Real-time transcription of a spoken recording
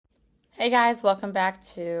Hey guys, welcome back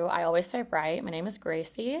to I Always Swipe Right. My name is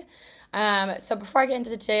Gracie. So before I get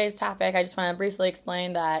into today's topic, I just want to briefly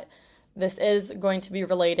explain that this is going to be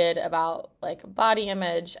related about like body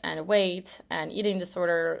image and weight and eating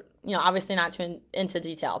disorder. Obviously not into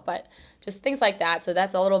detail, but just things like that. So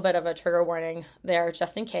that's a little bit of a trigger warning there,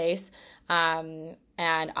 just in case.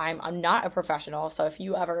 And I'm not a professional, so if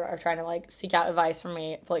you ever are trying to like seek out advice from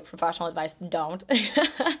me, like professional advice, don't,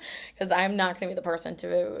 because I'm not going to be the person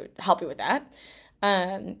to help you with that.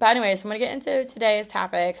 But anyways, I'm going to get into today's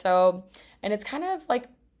topic. And it's kind of like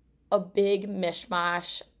a big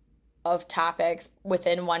mishmash of topics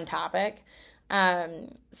within one topic.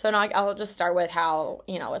 So now I'll just start with how,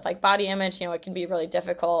 with like body image, it can be really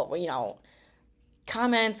difficult.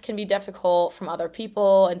 Comments can be difficult from other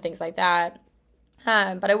people and things like that.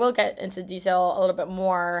 But I will get into detail a little bit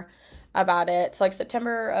more about it. So like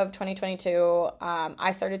September of 2022,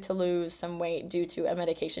 I started to lose some weight due to a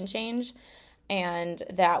medication change. And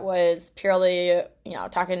that was purely,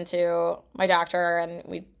 talking to my doctor, and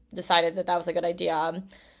we decided that was a good idea.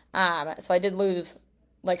 So I did lose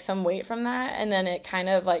like some weight from that. And then it kind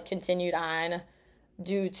of like continued on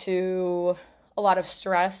due to a lot of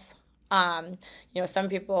stress. Some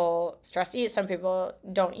people stress eat, some people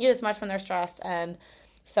don't eat as much when they're stressed. And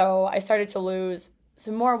so I started to lose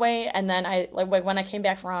some more weight. And then when I came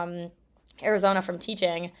back from Arizona from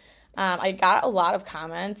teaching, I got a lot of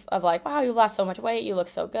comments of like, wow, you lost so much weight. You look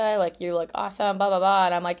so good. Like, you look awesome, blah, blah, blah.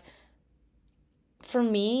 And I'm like, for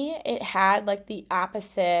me, it had like the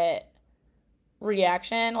opposite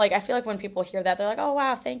reaction. Like, I feel like when people hear that, they're like, oh,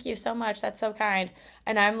 wow, thank you so much. That's so kind.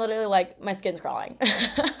 And I'm literally like, my skin's crawling.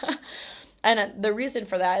 And the reason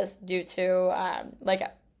for that is due to, like,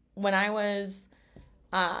 when I was,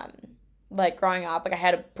 like, growing up, like, I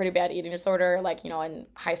had a pretty bad eating disorder. Like, in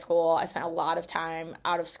high school, I spent a lot of time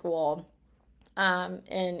out of school,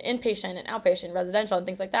 in inpatient and outpatient residential and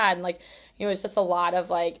things like that. And, like, it's just a lot of,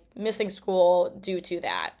 like, missing school due to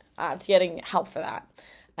that, to getting help for that.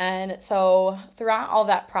 And so throughout all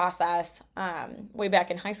that process, way back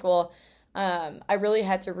in high school, I really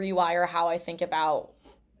had to rewire how I think about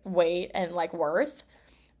weight and like worth.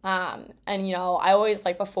 And I always,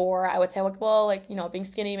 like, before I would say, like, well, like, being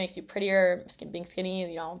skinny makes you prettier. Being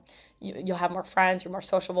skinny, you'll have more friends, you're more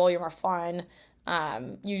sociable, you're more fun.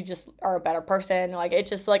 You just are a better person. Like, it's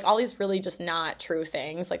just like all these really just not true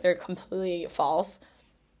things. Like, they're completely false.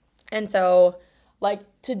 And so, like,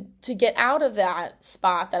 to get out of that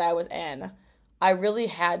spot that I was in, I really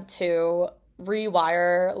had to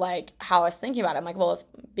rewire, like, how I was thinking about it. I'm like, well,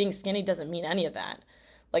 being skinny doesn't mean any of that.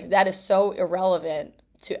 Like, that is so irrelevant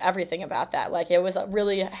to everything about that. Like, it was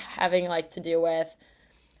really having, like, to do with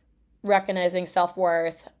recognizing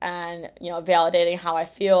self-worth and, validating how I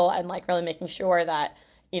feel, and, like, really making sure that,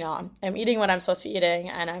 I'm eating what I'm supposed to be eating,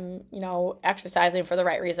 and I'm, exercising for the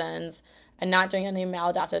right reasons and not doing any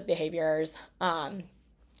maladaptive behaviors. And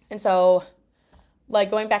so, like,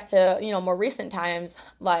 going back to, more recent times,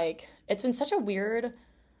 like, it's been such a weird,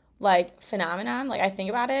 like, phenomenon. Like, I think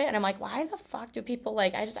about it and I'm like, why the fuck do people,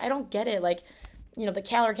 like, I don't get it. Like, the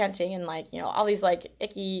calorie counting and, like, all these, like,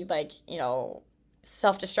 icky, like,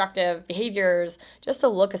 self-destructive behaviors just to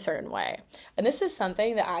look a certain way. And this is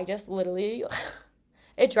something that I just literally,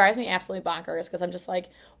 it drives me absolutely bonkers, because I'm just like,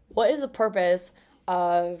 what is the purpose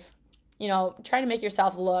of, trying to make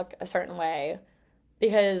yourself look a certain way?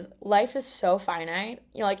 Because life is so finite.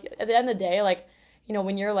 Like, at the end of the day, like,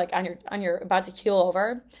 when you're like on your about to keel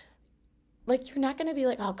over, like, you're not gonna be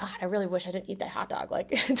like, oh God, I really wish I didn't eat that hot dog.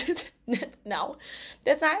 Like, no,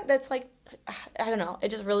 that's like, I don't know. It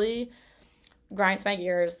just really grinds my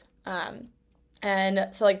gears. And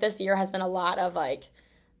so, like, this year has been a lot of, like,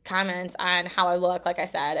 comments on how I look, like I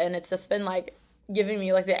said, and it's just been, like, giving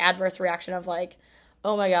me, like, the adverse reaction of, like,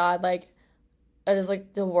 oh my God, like, it is,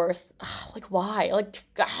 like, the worst. Like, why? Like,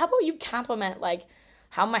 how about you compliment, like,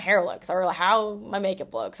 how my hair looks, or how my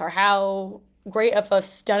makeup looks, or how great of a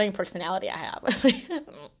stunning personality I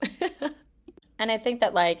have. And I think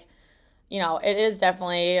that, like, it is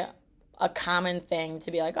definitely a common thing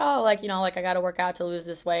to be like, oh, like, like, I got to work out to lose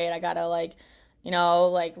this weight. I got to, like,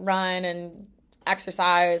 like, run and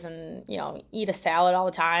exercise and, eat a salad all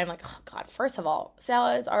the time. Like, oh God, first of all,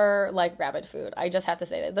 salads are like rabbit food. I just have to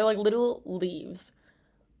say that. They're like little leaves.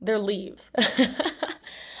 They're leaves.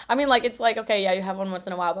 I mean, like, it's like, okay, yeah, you have one once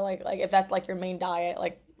in a while, but like if that's like your main diet,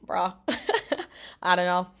 like, bruh, I don't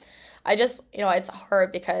know. I just, it's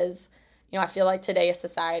hard because, I feel like today's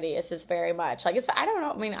society is just very much like, I don't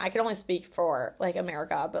know. I mean, I can only speak for, like,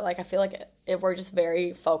 America, but, like, I feel like if we're just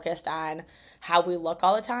very focused on how we look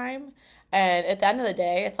all the time. And at the end of the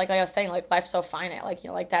day, it's like I was saying, like, life's so finite. Like,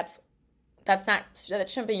 like, that's that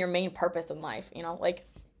shouldn't be your main purpose in life, like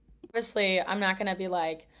obviously I'm not gonna be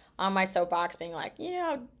like on my soapbox being like,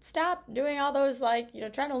 stop doing all those like,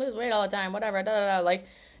 trying to lose weight all the time, whatever, da da da. Like,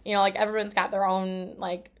 like everyone's got their own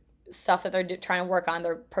like stuff that they're trying to work on,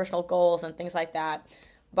 their personal goals and things like that.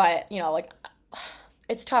 But, like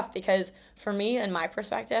it's tough because for me, in my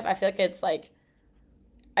perspective, I feel like it's like,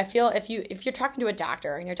 I feel if you're talking to a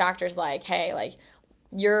doctor and your doctor's like, hey, like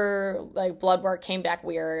your like blood work came back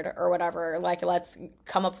weird or whatever, like let's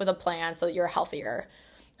come up with a plan so that you're healthier.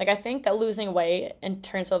 Like I think that losing weight in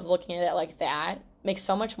terms of looking at it like that makes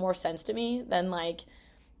so much more sense to me than like,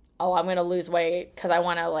 oh, I'm gonna lose weight because I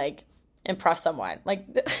want to like impress someone. Like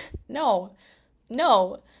no,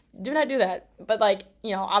 do not do that. But like,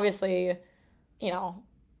 obviously,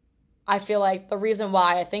 I feel like the reason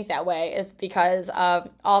why I think that way is because of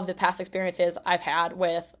all of the past experiences I've had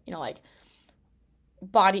with, like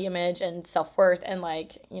body image and self-worth and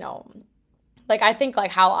like, like I think like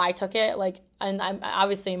how I took it, like, and I'm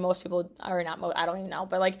obviously most people are not, I don't even know,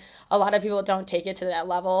 but like a lot of people don't take it to that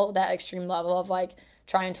level, that extreme level of like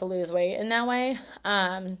trying to lose weight in that way.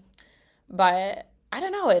 But I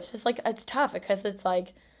don't know, it's just like, it's tough because it's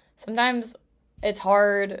like, sometimes it's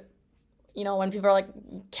hard, when people are like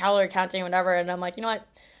calorie counting or whatever, and I'm like, you know what,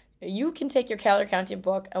 you can take your calorie counting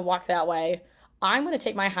book and walk that way. I'm going to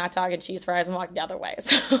take my hot dog and cheese fries and walk the other way.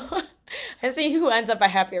 So and see who ends up a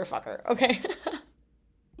happier fucker, okay?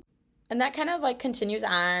 And that kind of like continues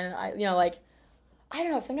on, like, I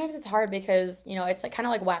don't know, sometimes it's hard because, it's like kind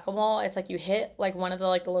of like whack-a-mole. It's like you hit like one of the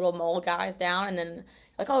like the little mole guys down and then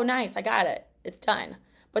like, oh, nice, I got it. It's done.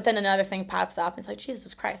 But then another thing pops up and it's like,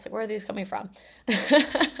 Jesus Christ, like where are these coming from?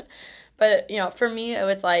 But, for me, it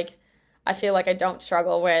was like, I feel like I don't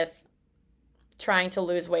struggle with trying to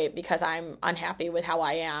lose weight because I'm unhappy with how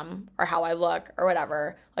I am or how I look or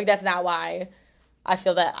whatever. Like, that's not why I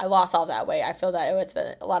feel that I lost all that weight. I feel that it's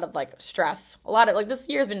been a lot of, like, stress. A lot of, like, this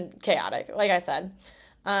year's been chaotic, like I said.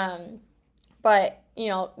 But,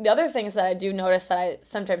 the other things that I do notice that I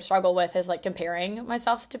sometimes struggle with is, like, comparing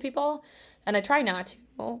myself to people. And I try not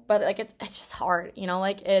to, but, like, it's just hard,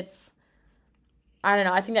 like, it's, I don't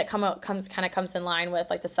know. I think that comes in line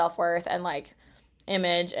with like the self-worth and like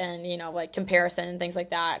image and, like comparison and things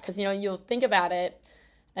like that. Cause, you'll think about it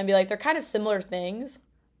and be like, they're kind of similar things,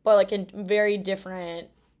 but like in very different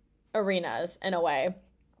arenas in a way.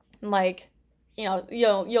 Like,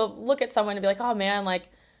 you'll look at someone and be like, oh man, like,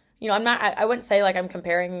 I wouldn't say like I'm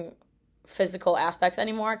comparing physical aspects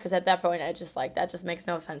anymore. Cause at that point, I just like, that just makes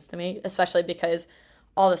no sense to me, especially because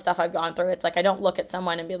all the stuff I've gone through. It's like, I don't look at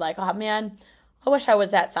someone and be like, oh man, I wish I was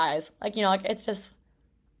that size. Like, like it's just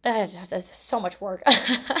so much work.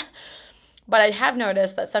 But I have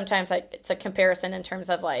noticed that sometimes like it's a comparison in terms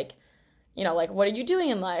of like, like what are you doing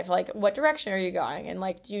in life? Like what direction are you going? And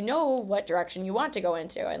like, do you know what direction you want to go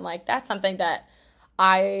into? And like, that's something that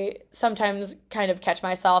I sometimes kind of catch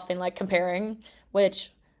myself in like comparing, which,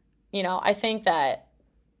 I think that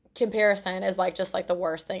comparison is like just like the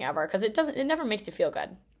worst thing ever because it never makes you feel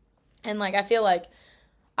good. And like, I feel like,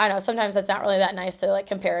 I know sometimes it's not really that nice to like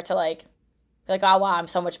compare it to like, oh wow, I'm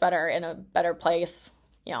so much better in a better place,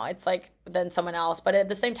 it's like than someone else. But at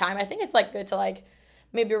the same time, I think it's like good to like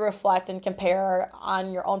maybe reflect and compare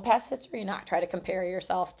on your own past history, not try to compare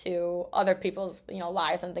yourself to other people's,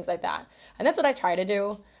 lives and things like that. And that's what I try to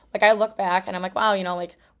do. Like I look back and I'm like, wow,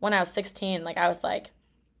 like when I was 16, like I was like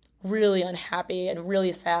really unhappy and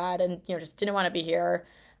really sad and, just didn't want to be here.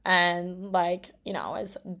 And like, I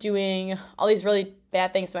was doing all these really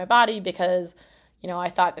bad things to my body because, I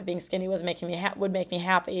thought that being skinny was would make me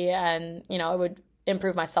happy and, it would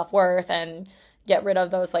improve my self-worth and get rid of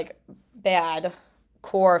those like bad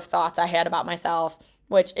core thoughts I had about myself,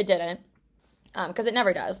 which it didn't, because it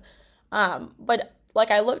never does. But like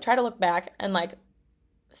try to look back and like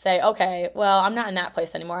say, okay, well, I'm not in that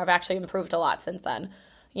place anymore. I've actually improved a lot since then,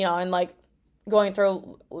 and like going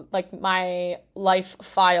through like my life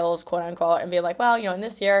files, quote unquote, and be like, well, in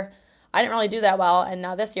this year I didn't really do that well, and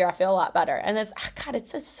now this year I feel a lot better. And it's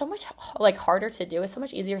just so much like harder to do. It's so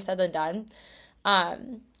much easier said than done.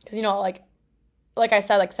 Because like I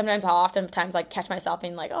said, like sometimes I'll oftentimes like catch myself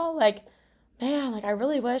being like, oh, like man, like I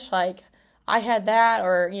really wish like I had that,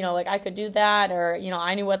 or like I could do that, or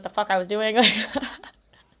I knew what the fuck I was doing.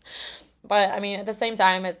 But I mean, at the same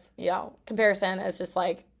time, it's comparison is just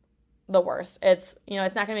like the worst. It's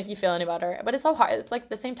it's not gonna make you feel any better, but it's so hard. It's like at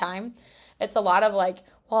the same time, it's a lot of like,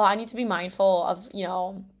 well, I need to be mindful of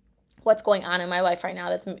what's going on in my life right now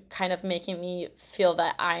that's kind of making me feel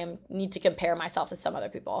that need to compare myself to some other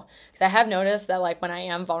people. Because I have noticed that like when I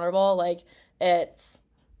am vulnerable, like it's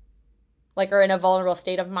like, or in a vulnerable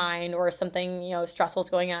state of mind or something, stressful is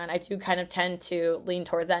going on, I do kind of tend to lean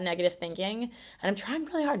towards that negative thinking. And I'm trying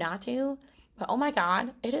really hard not to, but oh my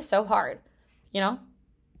God, it is so hard, you know?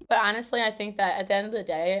 But honestly, I think that at the end of the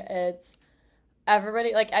day, it's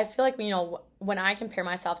everybody, like, I feel like, when I compare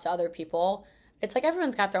myself to other people, it's like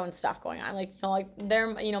everyone's got their own stuff going on. Like, like they're,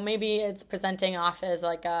 maybe it's presenting off as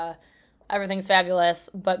like everything's fabulous,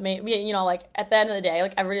 but maybe, like at the end of the day,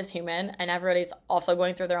 like everybody's human and everybody's also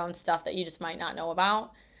going through their own stuff that you just might not know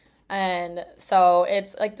about. And so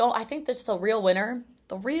it's like, though, I think that's the real winner.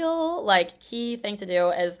 The real like key thing to do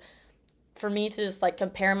is for me to just like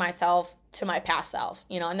compare myself to my past self,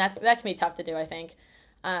 and that can be tough to do, I think.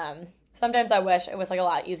 Sometimes I wish it was like a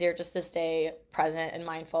lot easier just to stay present and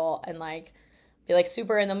mindful and like be like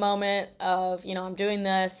super in the moment of, I'm doing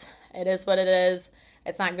this. It is what it is.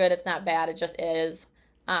 It's not good. It's not bad. It just is.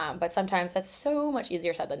 But sometimes that's so much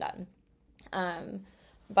easier said than done.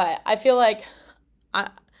 But I feel like, I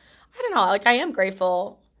don't know, like I am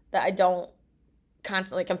grateful that I don't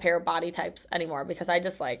constantly compare body types anymore because I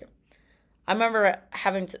just like, I remember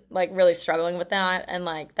having to like really struggling with that. And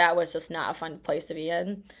like, that was just not a fun place to be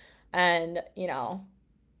in. And,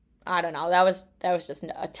 I don't know, that was just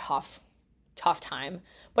a tough time.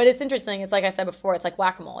 But it's interesting. It's like I said before, it's like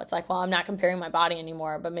whack-a-mole. It's like, well, I'm not comparing my body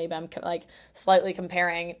anymore, but maybe I'm like slightly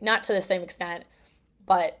comparing, not to the same extent,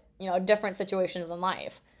 but, different situations in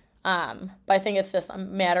life. But I think it's just a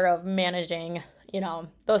matter of managing,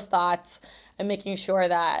 those thoughts and making sure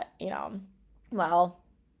that, well,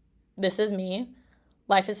 this is me.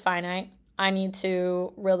 Life is finite. I need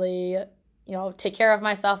to really, take care of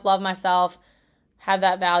myself, love myself, have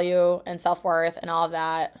that value and self-worth and all of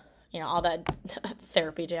that, all that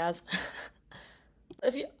therapy jazz.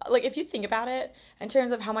 If you think about it in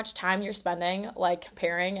terms of how much time you're spending, like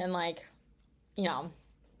comparing and like,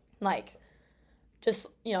 like just,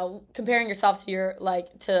 comparing yourself to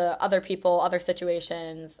to other people, other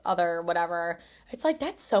situations, other whatever, it's like,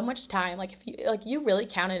 that's so much time. Like if you really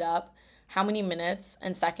counted up how many minutes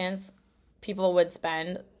and seconds people would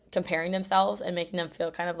spend comparing themselves and making them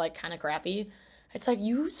feel kind of crappy. It's like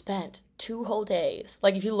you spent 2 whole days.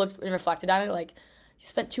 Like if you looked and reflected on it, like you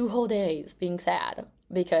spent 2 whole days being sad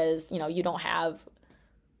because, you don't have,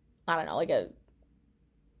 I don't know, like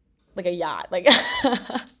a yacht. Like,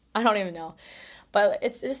 I don't even know. But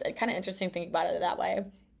it's just kind of interesting thinking about it that way.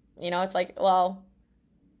 It's like, well,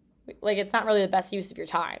 like it's not really the best use of your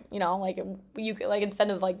time, like you could, like, instead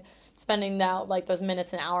of like spending that like those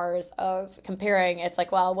minutes and hours of comparing, it's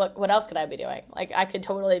like, well, what else could I be doing? Like I could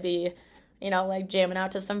totally be, like jamming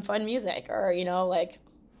out to some fun music or, like,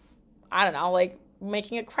 I don't know, like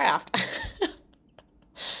making a craft.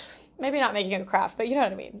 Maybe not making a craft, but you know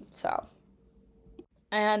what I mean. So,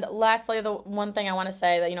 and lastly, the one thing I want to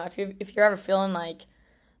say that, if you're ever feeling like,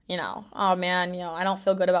 oh man, I don't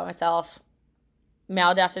feel good about myself,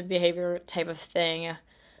 maladaptive behavior type of thing,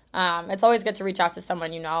 it's always good to reach out to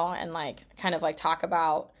someone, and like kind of like talk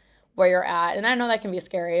about where you're at. And I know that can be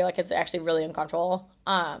scary. Like it's actually really uncomfortable.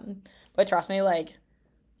 But trust me, like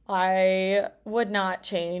I would not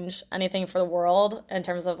change anything for the world in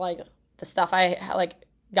terms of like the stuff I like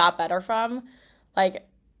got better from. Like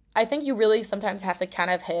I think you really sometimes have to kind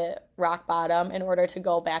of hit rock bottom in order to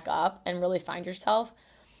go back up and really find yourself.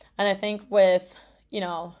 And I think with,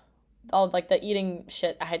 all like the eating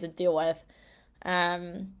shit I had to deal with,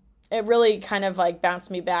 it really kind of like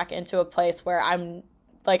bounced me back into a place where I'm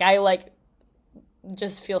like, I like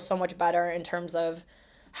just feel so much better in terms of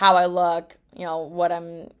how I look, what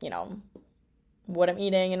I'm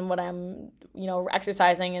eating and what I'm,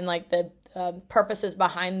 exercising, and like the purposes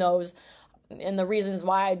behind those and the reasons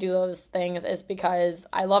why I do those things is because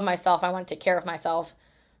I love myself. I want to take care of myself,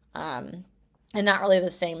 and not really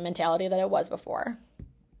the same mentality that it was before.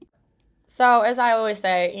 So as I always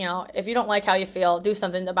say, if you don't like how you feel, do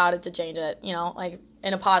something about it to change it, like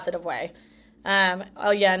in a positive way.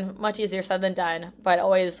 Again, much easier said than done, but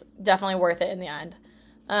always definitely worth it in the end.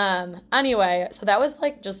 Anyway, so that was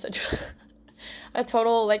like just a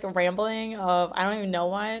total like rambling of I don't even know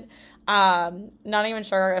what. Not even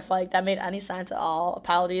sure if like that made any sense at all.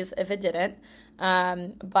 Apologies if it didn't.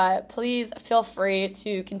 But please feel free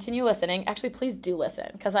to continue listening. Actually, please do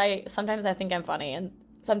listen because sometimes I think I'm funny and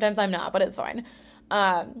sometimes I'm not, but it's fine.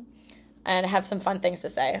 And have some fun things to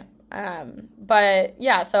say. But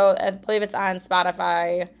yeah, so I believe it's on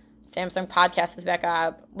Spotify. Samsung Podcast is back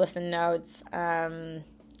up. Listen Notes.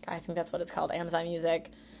 I think that's what it's called. Amazon Music.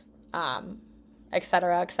 Et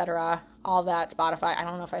cetera, all that, Spotify. I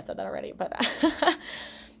don't know if I said that already, but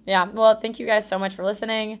yeah. Well, thank you guys so much for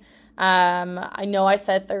listening. I know I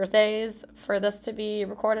said Thursdays for this to be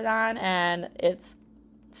recorded on, and it's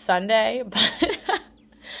Sunday, but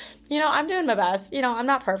I'm doing my best. I'm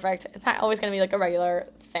not perfect. It's not always going to be like a regular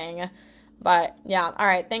thing. But yeah, all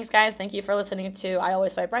right. Thanks, guys. Thank you for listening to I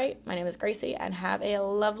Always Swipe Right. My name is Gracie, and have a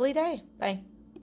lovely day. Bye.